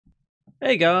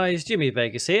Hey guys, Jimmy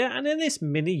Vegas here, and in this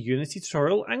mini Unity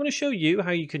tutorial I'm going to show you how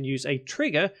you can use a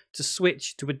trigger to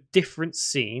switch to a different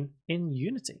scene in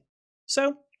Unity.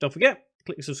 So don't forget,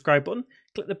 click the subscribe button,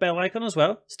 click the bell icon as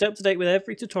well, stay up to date with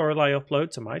every tutorial I upload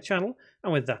to my channel,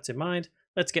 and with that in mind,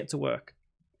 let's get to work.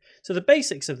 So the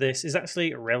basics of this is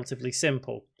actually relatively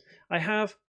simple. I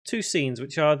have two scenes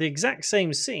which are the exact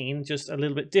same scene, just a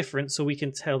little bit different so we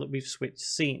can tell that we've switched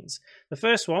scenes. The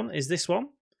first one is this one.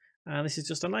 And this is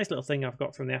just a nice little thing I've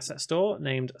got from the asset store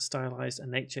named Stylized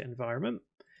Nature Environment.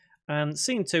 And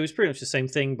scene 2 is pretty much the same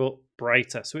thing but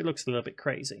brighter, so it looks a little bit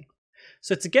crazy.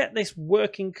 So to get this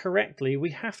working correctly,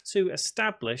 we have to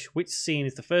establish which scene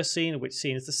is the first scene and which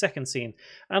scene is the second scene.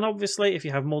 And obviously, if you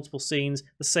have multiple scenes,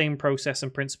 the same process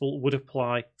and principle would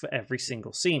apply for every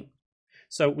single scene.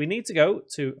 So we need to go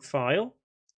to File,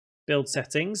 Build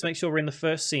Settings, make sure we're in the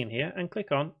first scene here, and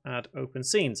click on Add Open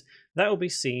Scenes. That will be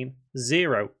scene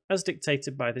 0, as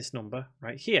dictated by this number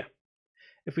right here.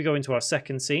 If we go into our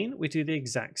second scene, we do the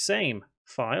exact same.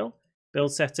 File,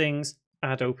 Build Settings,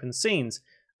 Add Open Scenes.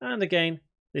 And again,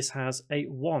 this has a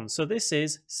 1, so this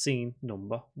is scene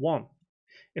number 1.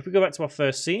 If we go back to our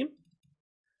first scene,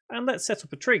 and let's set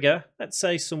up a trigger, let's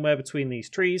say somewhere between these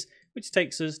trees, which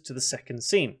takes us to the second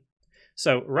scene.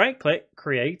 So right-click,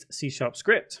 Create C#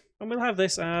 script, and we'll have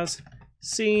this as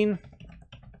Scene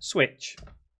Switch.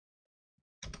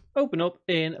 Open up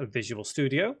in Visual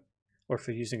Studio, or if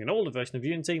you're using an older version of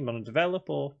Unity, Monodevelop,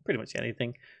 or pretty much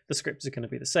anything, the scripts are going to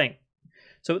be the same.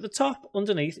 So at the top,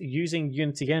 underneath, using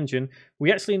Unity Engine,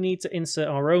 we actually need to insert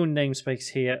our own namespace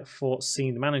here for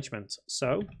scene management.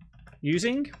 So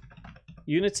using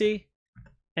Unity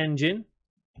Engine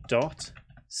dot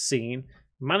scene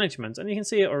management, and you can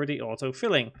see it already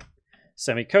auto-filling,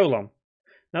 semicolon.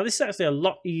 Now this is actually a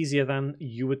lot easier than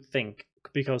you would think,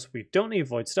 because we don't need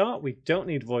void start, we don't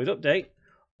need void update.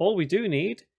 All we do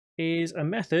need is a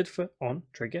method for on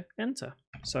trigger enter.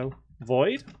 So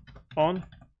void on,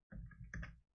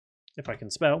 if I can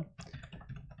spell,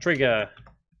 trigger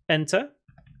enter,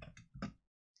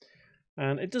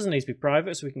 and it doesn't need to be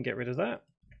private, so we can get rid of that.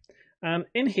 And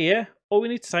in here, all we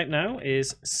need to type now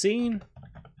is scene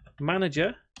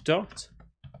manager dot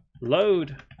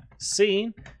load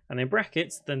scene, and in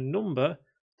brackets the number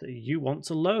that you want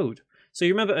to load. So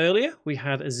you remember earlier we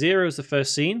had 0 as the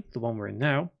first scene, the one we're in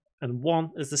now, and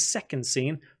 1 as the second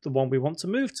scene, the one we want to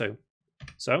move to.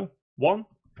 So 1,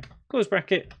 close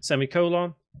bracket,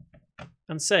 semicolon,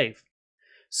 and save.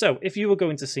 So if you were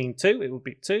going to scene 2, it would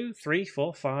be 2, 3,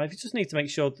 4, 5. You just need to make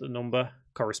sure that the number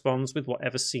corresponds with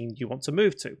whatever scene you want to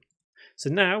move to. So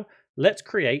now let's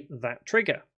create that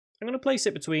trigger. I'm going to place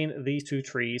it between these two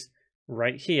trees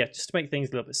right here, just to make things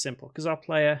a little bit simple, because our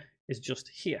player is just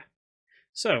here.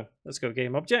 So let's go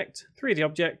Game Object, 3D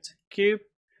Object, Cube,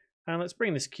 and let's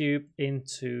bring this cube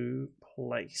into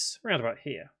place, around about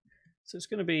here. So it's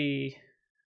going to be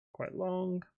quite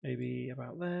long, maybe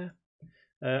about there.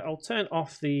 I'll turn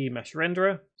off the Mesh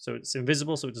Renderer, so it's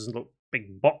invisible, so it doesn't look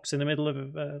big box in the middle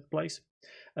of the place.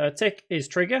 Take is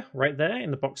trigger right there in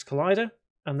the box collider,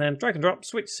 and then drag and drop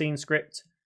switch scene script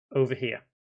over here.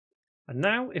 And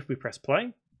now if we press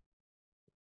play,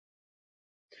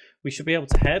 we should be able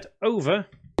to head over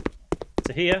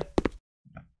to here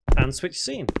and switch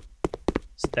scene.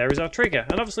 So there is our trigger,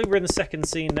 and obviously we're in the second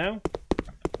scene now.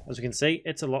 As we can see,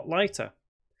 it's a lot lighter.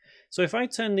 So if I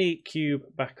turn the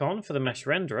cube back on for the mesh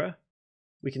renderer,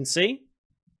 we can see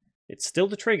it's still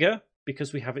the trigger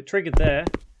because we have it triggered there,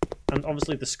 and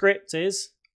obviously the script is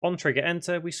on trigger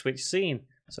enter, we switch scene.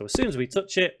 So as soon as we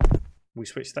touch it, we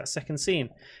switch to that second scene.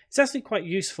 It's actually quite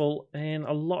useful in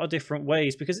a lot of different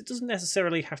ways, because it doesn't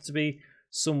necessarily have to be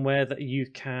somewhere that you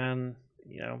can,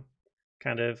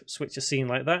 kind of switch a scene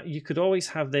like that. You could always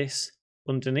have this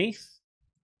underneath,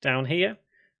 down here,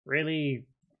 really,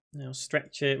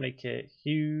 stretch it, make it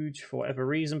huge for whatever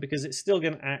reason, because it's still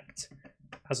going to act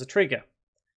as a trigger.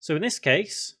 So in this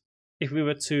case, if we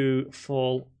were to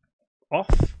fall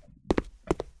off,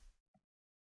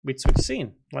 we'd switch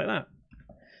scene like that.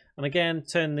 And again,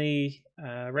 turn the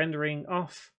rendering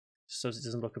off so it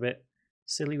doesn't look a bit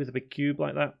silly with a big cube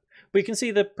like that. But you can see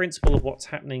the principle of what's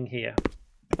happening here.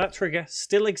 That trigger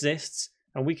still exists,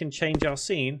 and we can change our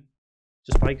scene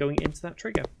just by going into that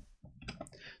trigger.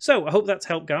 So I hope that's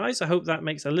helped, guys. I hope that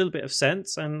makes a little bit of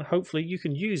sense, and hopefully you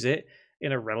can use it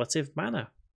in a relative manner.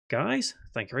 Guys,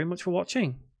 thank you very much for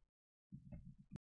watching.